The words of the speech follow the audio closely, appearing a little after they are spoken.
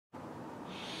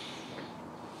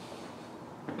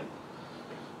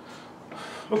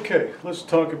Okay, let's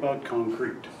talk about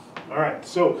concrete. All right,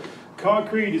 so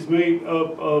concrete is made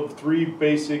up of three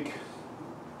basic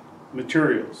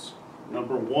materials.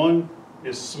 Number one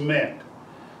is cement.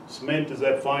 Cement is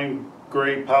that fine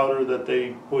gray powder that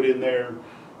they put in there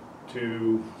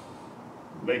to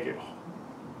make it,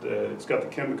 it's got the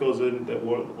chemicals in it that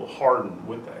will harden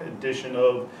with the addition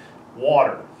of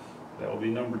water. That will be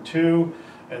number two.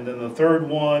 And then the third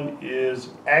one is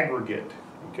aggregate,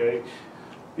 okay?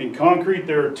 In concrete,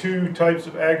 there are two types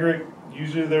of aggregate.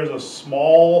 Usually there's a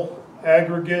small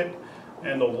aggregate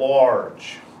and a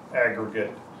large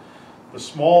aggregate. The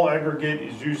small aggregate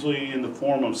is usually in the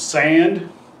form of sand,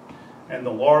 and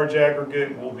the large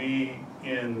aggregate will be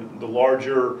in the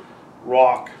larger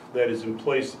rock that is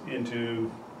placed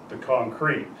into the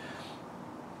concrete.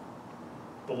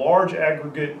 The large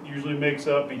aggregate usually makes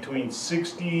up between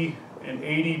 60 and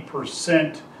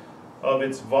 80% of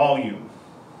its volume.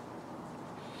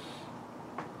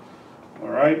 All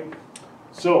right,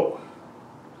 so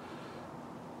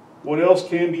what else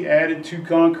can be added to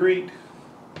concrete?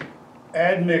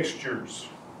 Admixtures.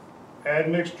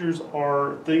 Admixtures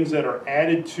are things that are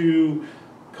added to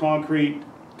concrete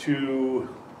to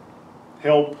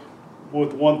help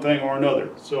with one thing or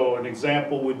another. So an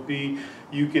example would be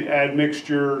you could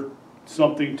admixture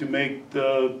something to make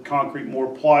the concrete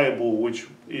more pliable, which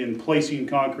in placing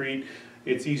concrete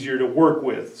it's easier to work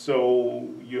with. So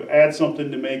you add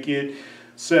something to make it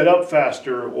set up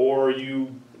faster, or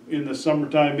you, in the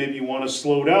summertime, maybe you want to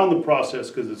slow down the process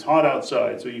because it's hot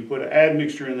outside. So you put an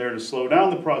admixture in there to slow down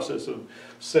the process of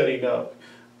setting up.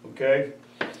 Okay?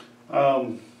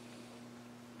 Those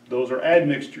are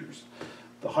admixtures.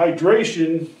 The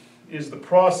hydration is the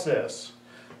process.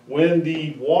 When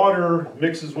the water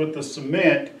mixes with the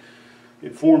cement,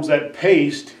 it forms that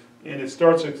paste, and it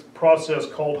starts a process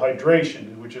called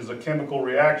hydration, which is a chemical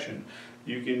reaction.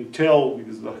 You can tell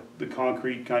because the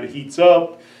concrete kind of heats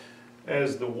up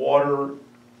as the water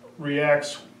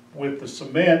reacts with the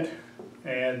cement,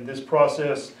 and this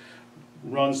process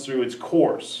runs through its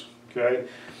course. Okay?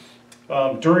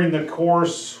 During the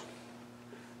course,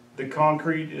 the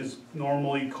concrete is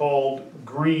normally called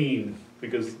green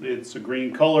because it's a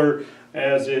green color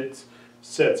as it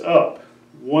sets up.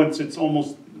 Once it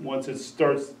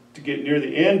starts to get near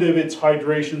the end of its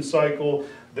hydration cycle,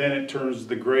 then it turns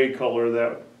the gray color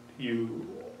that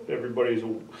everybody's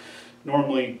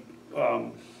normally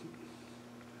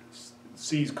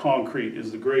sees concrete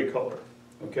is the gray color.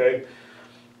 Okay.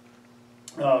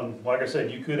 Like I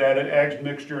said, you could add an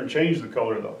admixture and change the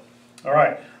color though. All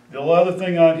right. The other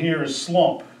thing on here is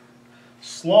slump.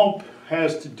 Slump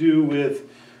has to do with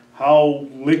how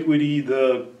liquidy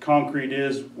the concrete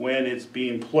is when it's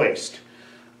being placed.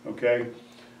 Okay.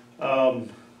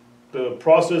 The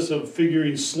process of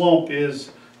figuring slump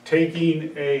is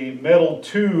taking a metal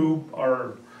tube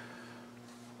or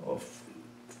a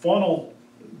funnel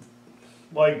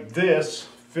like this,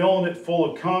 filling it full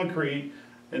of concrete,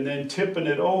 and then tipping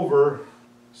it over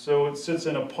so it sits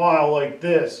in a pile like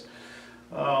this.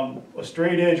 A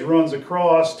straight edge runs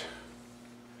across,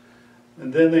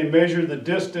 and then they measure the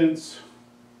distance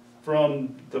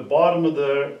from the bottom of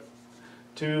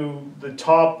to the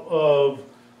top of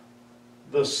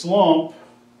the slump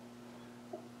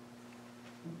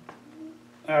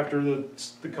after the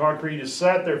concrete is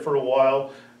sat there for a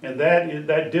while, and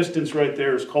that distance right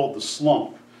there is called the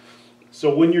slump.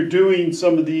 So when you're doing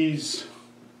some of these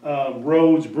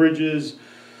roads, bridges,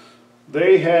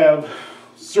 they have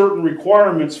certain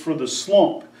requirements for the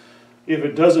slump. If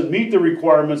it doesn't meet the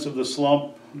requirements of the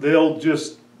slump, they'll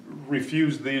just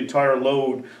refuse the entire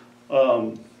load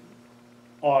out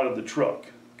of the truck.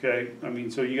 Okay, I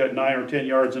mean, so you got 9 or 10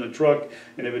 yards in a truck,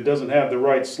 and if it doesn't have the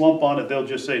right slump on it, they'll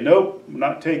just say, nope, I'm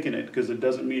not taking it because it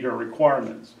doesn't meet our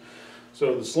requirements.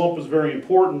 So the slump is very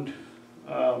important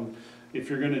if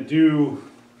you're going to do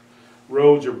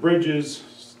roads or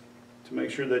bridges, to make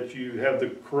sure that you have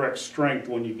the correct strength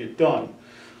when you get done.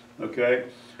 Okay,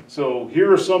 so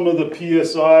here are some of the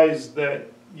PSIs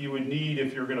that you would need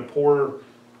if you're going to pour,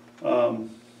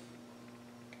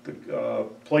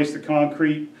 place the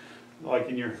concrete.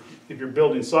 Like if you're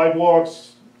building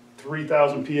sidewalks,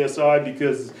 3,000 PSI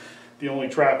because the only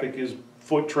traffic is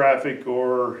foot traffic,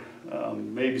 or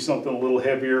maybe something a little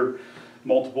heavier,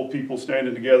 multiple people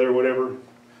standing together or whatever.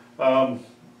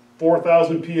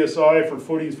 4,000 PSI for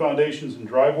footings, foundations, and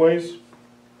driveways.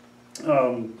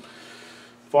 5,000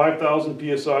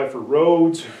 PSI for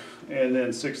roads, and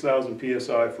then 6,000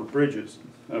 PSI for bridges.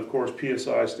 And of course,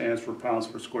 PSI stands for pounds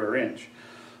per square inch.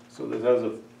 So that has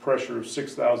a pressure of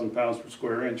 6,000 pounds per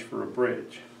square inch for a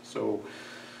bridge. So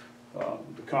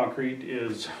the concrete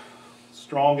is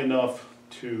strong enough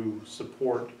to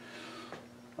support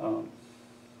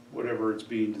whatever it's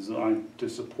being designed to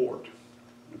support.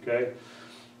 Okay,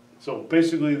 so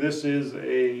basically this is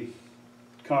a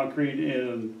concrete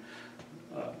in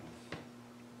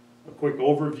a quick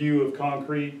overview of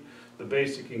concrete, the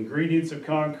basic ingredients of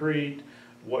concrete,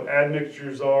 what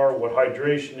admixtures are, what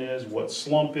hydration is, what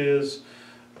slump is,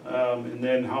 and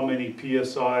then how many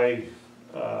PSI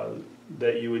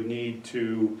that you would need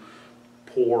to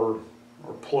pour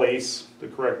or place, the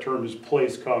correct term is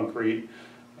place concrete,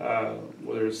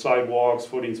 whether it's sidewalks,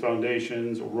 footings,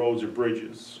 foundations, or roads or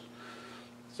bridges.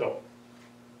 So